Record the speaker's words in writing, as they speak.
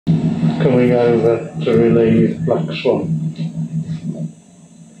coming over to relieve Black Swan.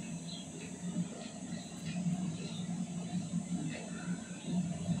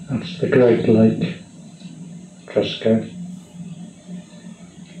 That's the Great Lake, Tresco,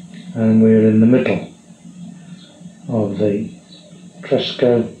 and we're in the middle of the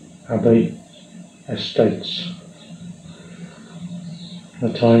Tresco Abbey estates. The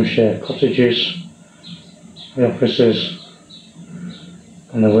timeshare cottages, the offices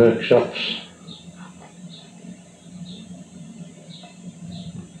and the workshops,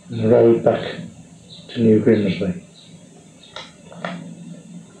 and the road back to New Grimsby.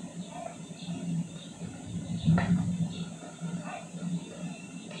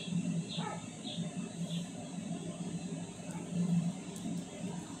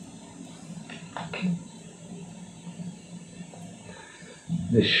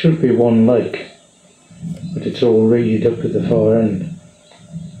 This should be one lake, but it's all reed up at the far end.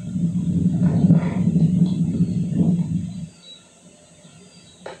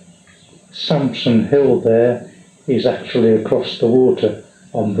 Sampson Hill there is actually across the water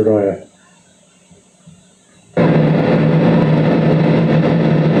on Briar.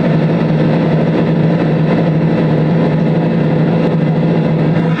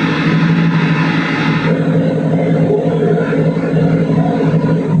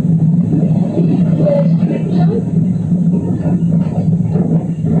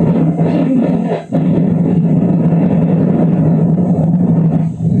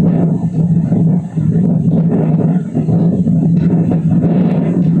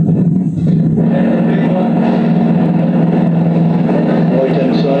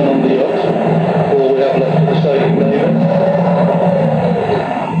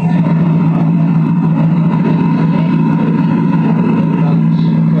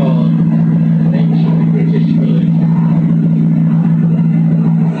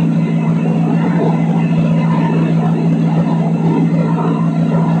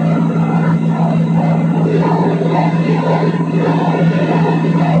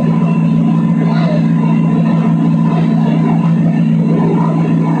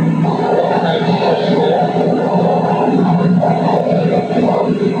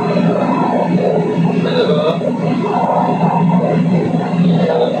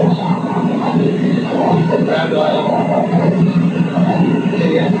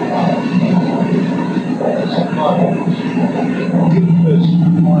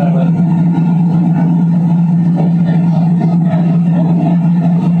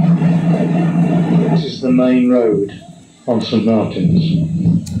 This is the main road on St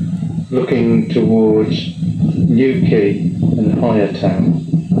Martin's, looking towards Newquay and Higher Town.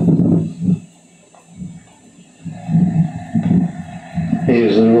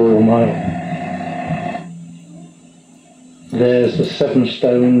 Here's the Royal Mail. There's the Seven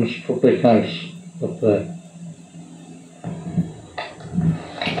Stones public house up there.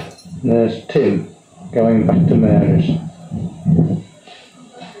 There's Tim going back to Mary's.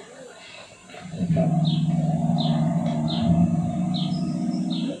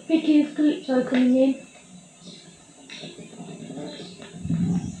 Vicky and Calypso coming in.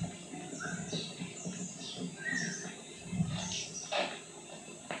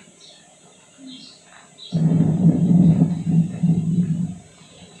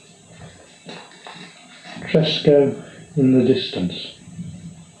 Tresco in the distance.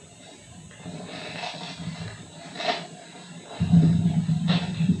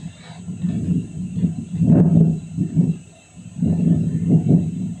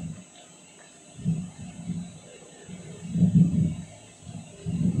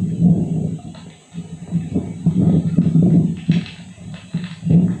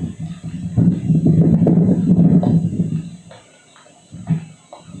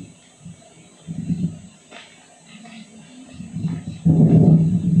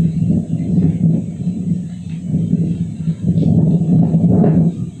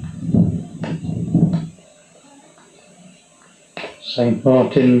 St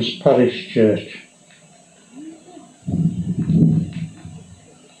Martin's Parish Church.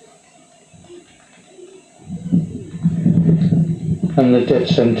 And the dead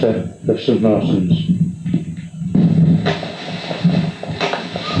centre of St Martin's.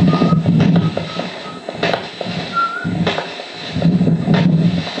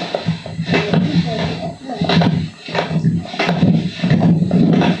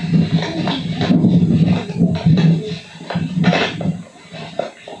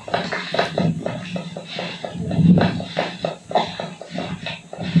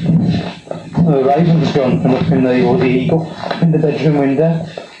 The raven's gone and up in the, or the eagle, in the bedroom window.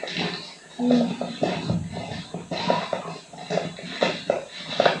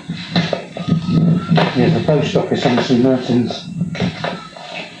 post office on St Martin's.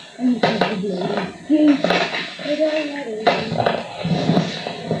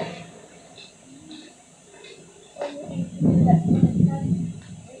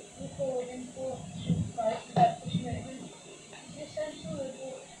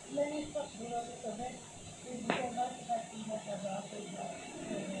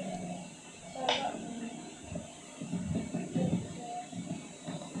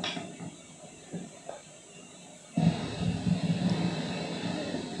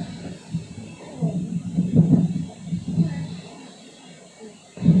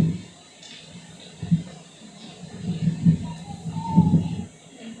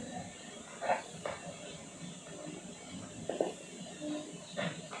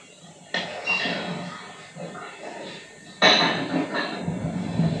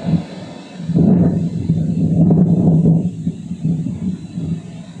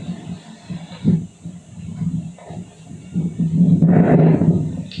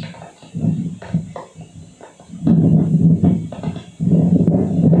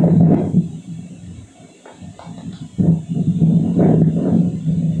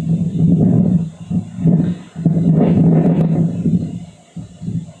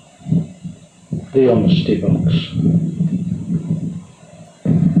 The honesty box.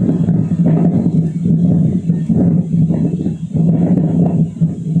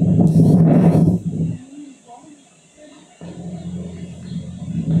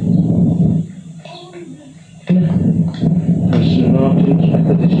 And St Martin's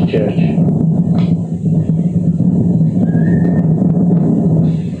Methodist Church.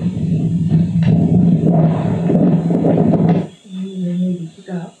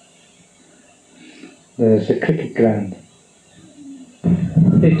 There's the cricket ground.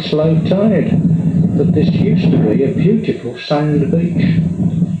 It's low tide, but this used to be a beautiful sand beach.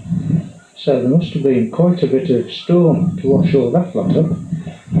 So there must have been quite a bit of storm to wash all that lot up.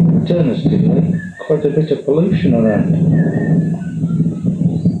 Alternatively, quite a bit of pollution around.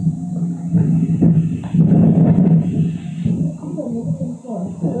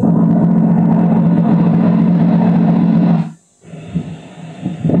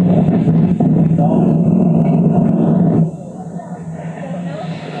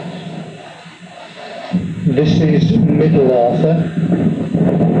 This is Middle Arthur,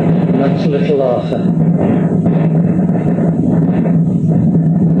 and that's Little Arthur.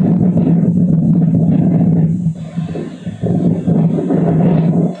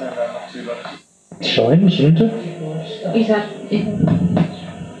 Chimes, isn't it? Is that it?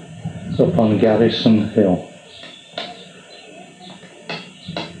 It's up on Garrison Hill.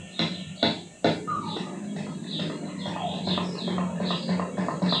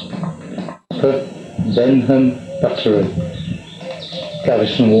 Benham Battery,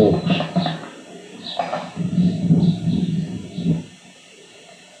 Garrison Walks.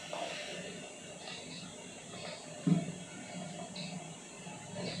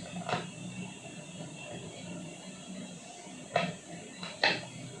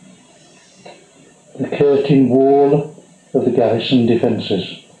 The curtain wall of the garrison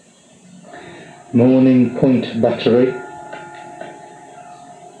defences. Morning Point Battery.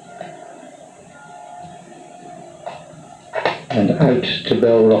 And out to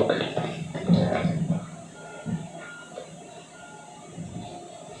Bell Rock.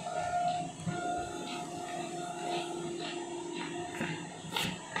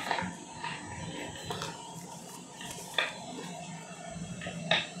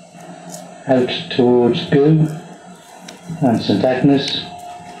 Out towards Goo and St Agnes,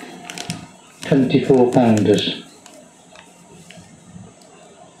 24-pounders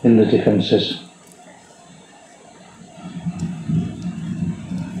in the defences.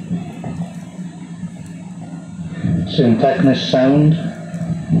 St Agnes Sound,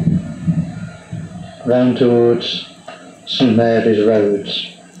 round towards St Mary's Roads.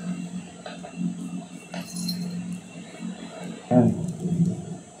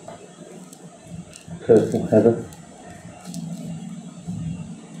 Purple Heather.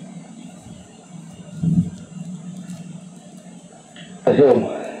 The hill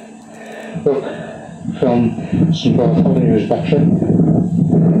up from St Bartholomew's Battery.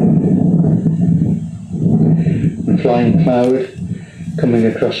 And Flying Cloud coming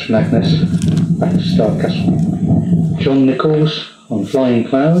across from Agnes back to Starcastle. John Nichols on Flying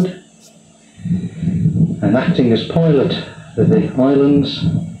Cloud and acting as pilot for the Islands.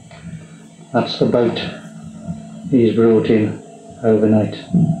 That's the boat he's brought in overnight.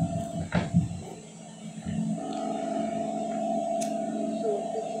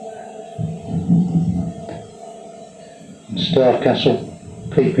 And Starcastle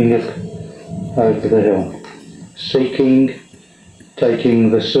peeping up over the hill. taking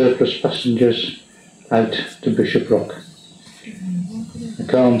the surplus passengers out to Bishop Rock. A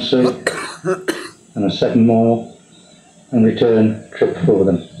calm sea and a 7-mile and return trip for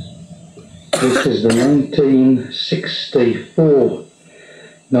them. This is the 1964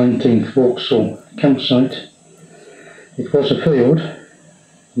 19th Vauxhall campsite. It was a field,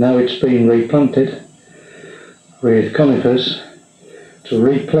 now it's been replanted with conifers to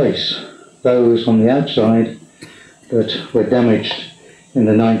replace those on the outside that were damaged in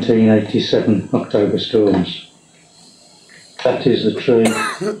the 1987 October storms. That is the tree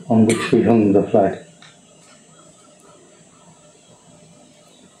on which we hung the flag.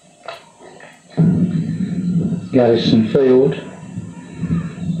 Garrison Field,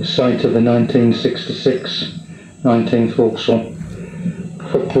 the site of the 1966 19th Vauxhall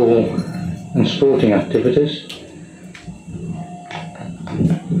football and sporting activities.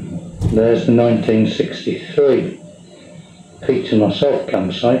 There's the 1963 Pete and myself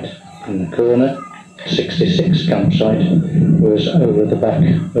campsite in the corner. 66 campsite was over the back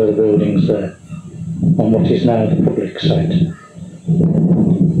of the buildings there, on what is now the public site.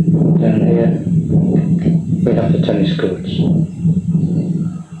 Down here we have the tennis courts.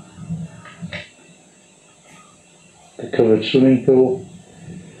 The covered swimming pool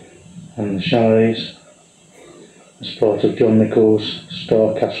and the chalets as part of John Nichols'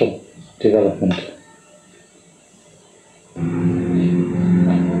 Star Castle development.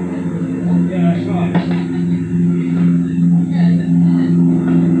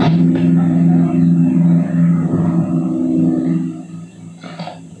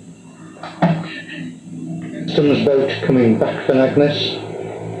 Customer's boat coming back from Agnes.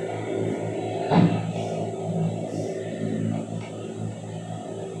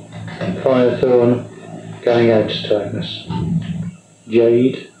 And Firethorn going out to Agnes.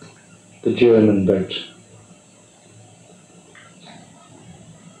 Jade, the German boat.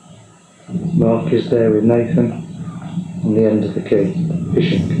 Mark is there with Nathan on the end of the quay,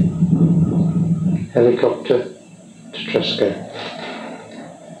 fishing. Helicopter to Tresco.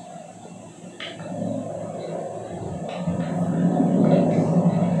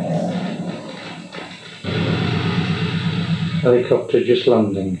 Helicopter just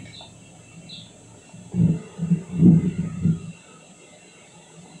landing.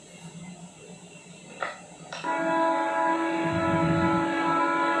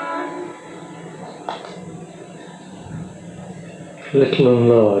 Little and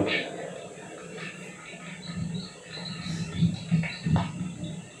large.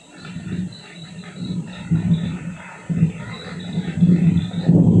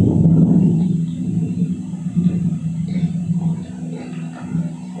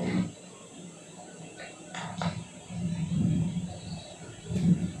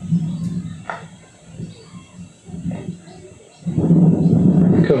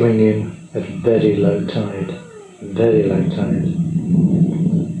 Coming in at very low tide. Very low tide.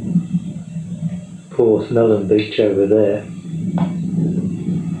 Porthmelon Beach over there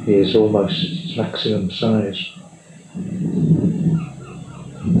is almost at its maximum size.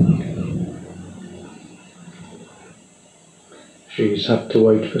 She's had to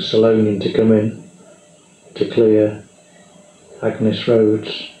wait for Salonian to come in to clear Agnes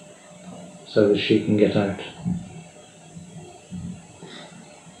roads so that she can get out.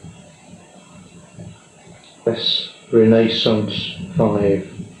 This Renaissance 5.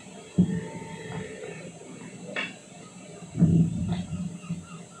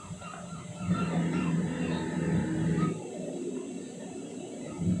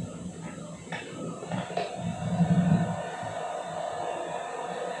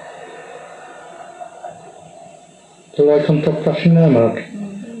 The light on top flashing now, Mark,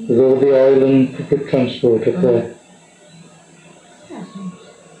 with all the island public transport up there.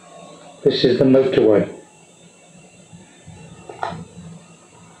 This is the motorway.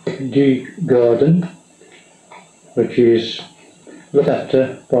 G Garden, which is looked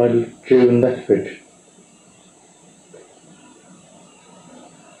after by June Lethbridge.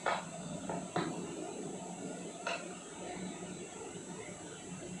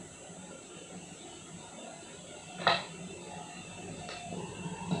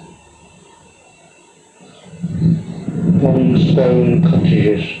 Long stone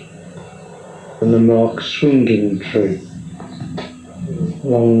cottages and the Mark swinging tree.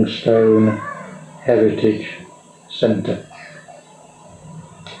 Longstone Heritage Centre.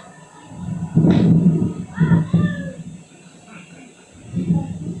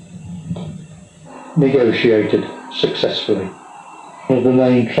 Negotiated successfully. One of the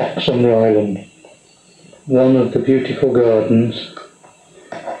main tracks on the island. One of the beautiful gardens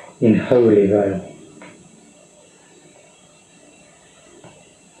in Holyvale.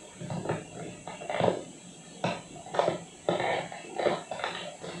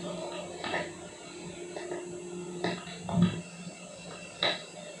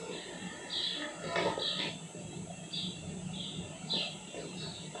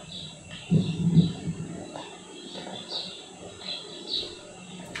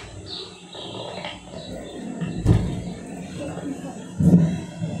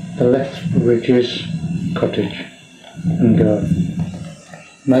 Ridges Cottage and Garden.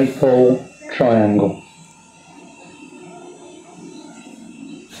 Maypole Triangle.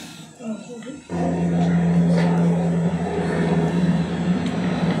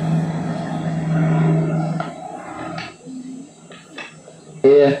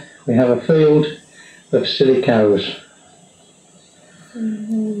 Here we have a field of Scilly cows.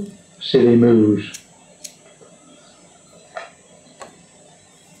 Scilly moos.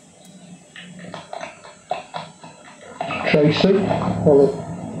 Tracy, follow.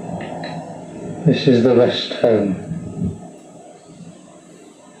 This is the rest home.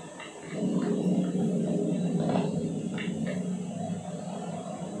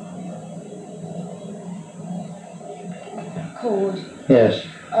 Called. Yes.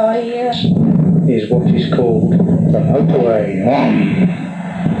 Oh yeah. Is what is called the motorway.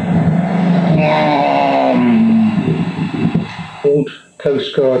 Old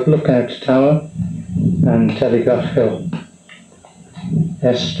Coast Guard Lookout Tower and Telegraph Hill.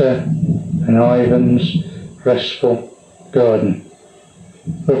 Esther and Ivan's Restful Garden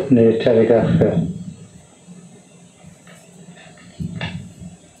up near Telegraph Hill.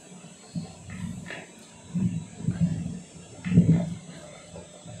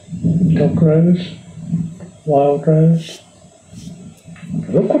 Dog rose, wild rose.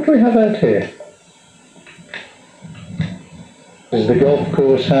 Look what we have out here. This is the golf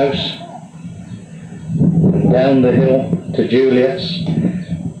course house. Down the hill to Juliet's.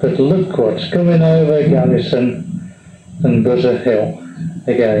 But look what's coming over Garrison and Buzzer Hill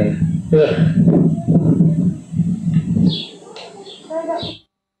again. Ugh.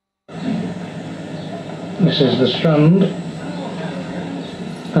 This is the Strand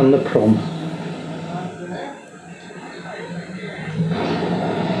and the prom.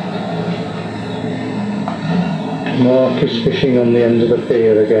 Mark is fishing on the end of the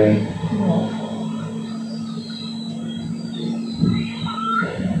pier again.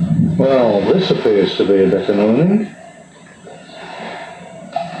 Well, this appears to be a better morning.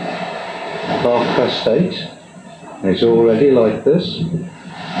 8:30. It's already like this.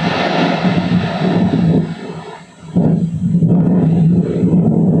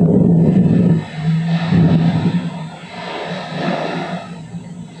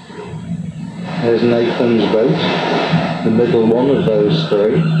 There's Nathan's boat, the middle one of those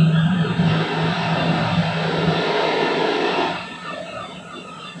three.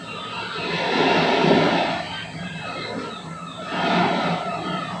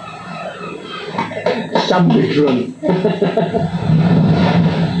 Sandwich run.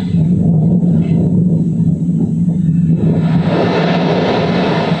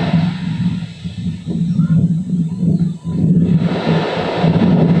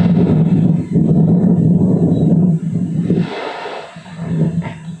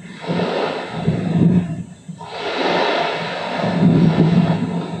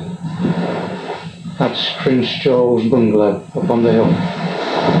 That's Prince Charles Bungalow up on the hill.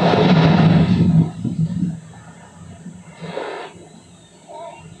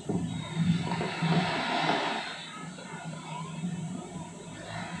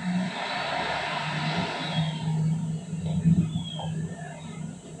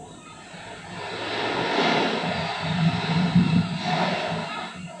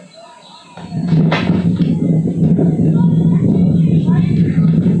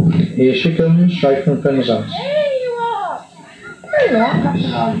 Here she comes, straight from Penzance. There you are! There you are, that's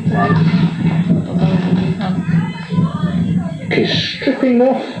an old place. He's stripping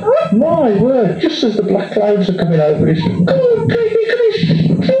off. My word, just as the black clouds are coming over, he's come on, baby, come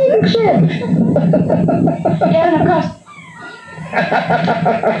on, trunks on. Yeah, of course.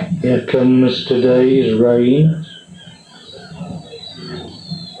 Here comes today's rain.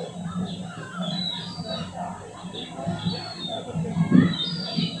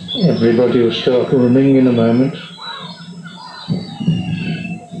 Everybody will start running in a moment.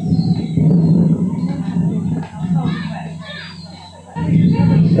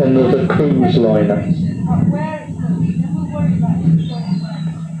 Another cruise liner.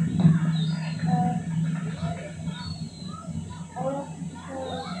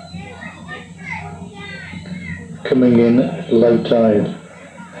 Coming in at low tide.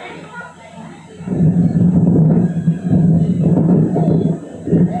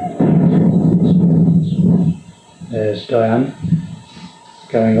 There's Diane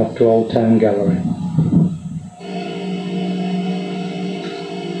going off to Old Town Gallery.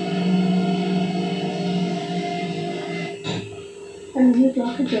 And you'd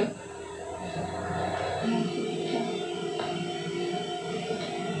like a job.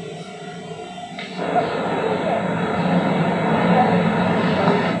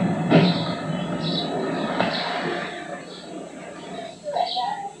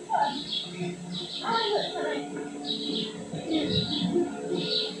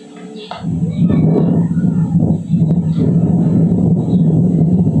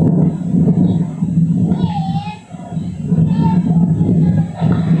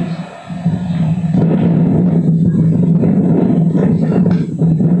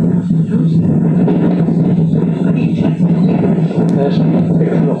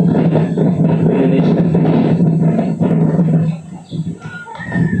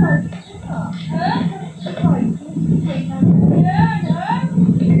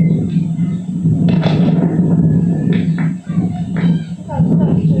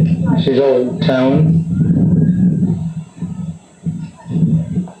 This is Old Town.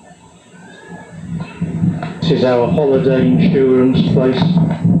 This is our holiday insurance place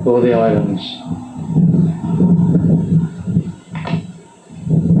for the islands.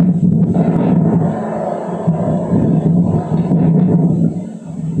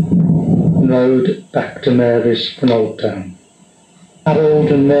 Road back to Mary's from Old Town.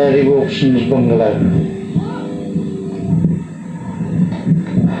 Harold and Mary Wilson's bungalow.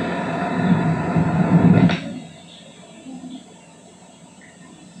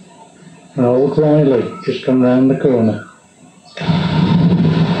 And old Riley just come round the corner.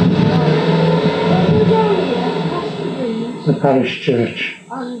 The parish church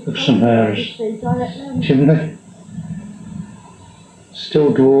of St Mary's. Chimney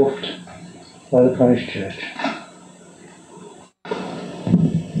still dwarfed by the parish church.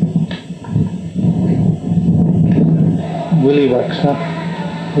 Willie Waxner,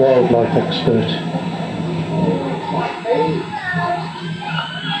 wildlife expert.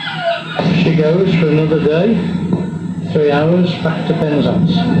 She goes for another day, 3 hours back to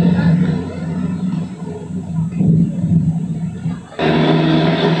Penzance.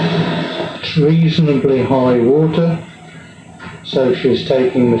 It's reasonably high water, so she's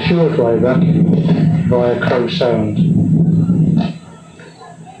taking the short way back via Crow Sound.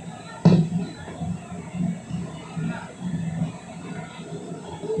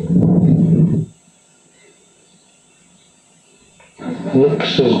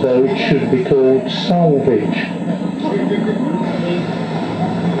 Looks as though it should be called salvage.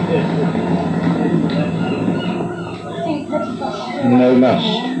 No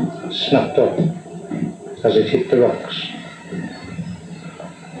mast, snapped up as it hit the rocks.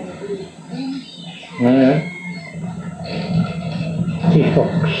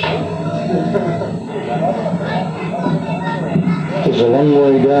 Peacocks. There's a long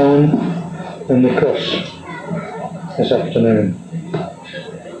way down in the cross this afternoon.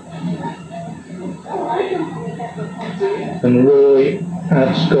 And Roy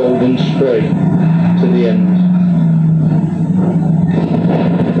adds golden spray to the end.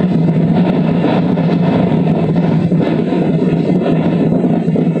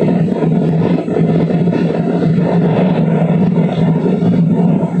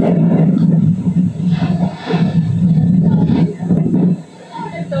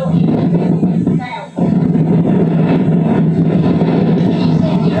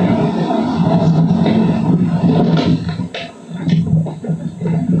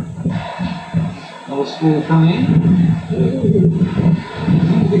 School come in.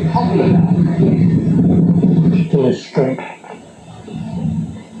 Still is straight.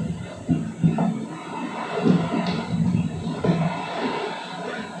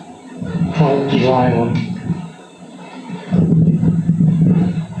 Holmes Island.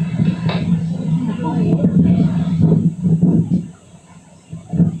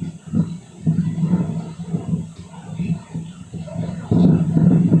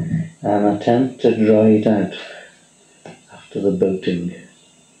 An attempt to dry it out after the boating.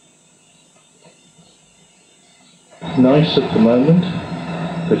 Nice at the moment,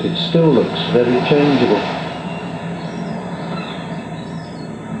 but it still looks very changeable.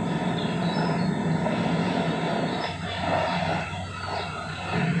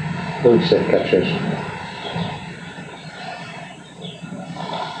 Bullset catchers.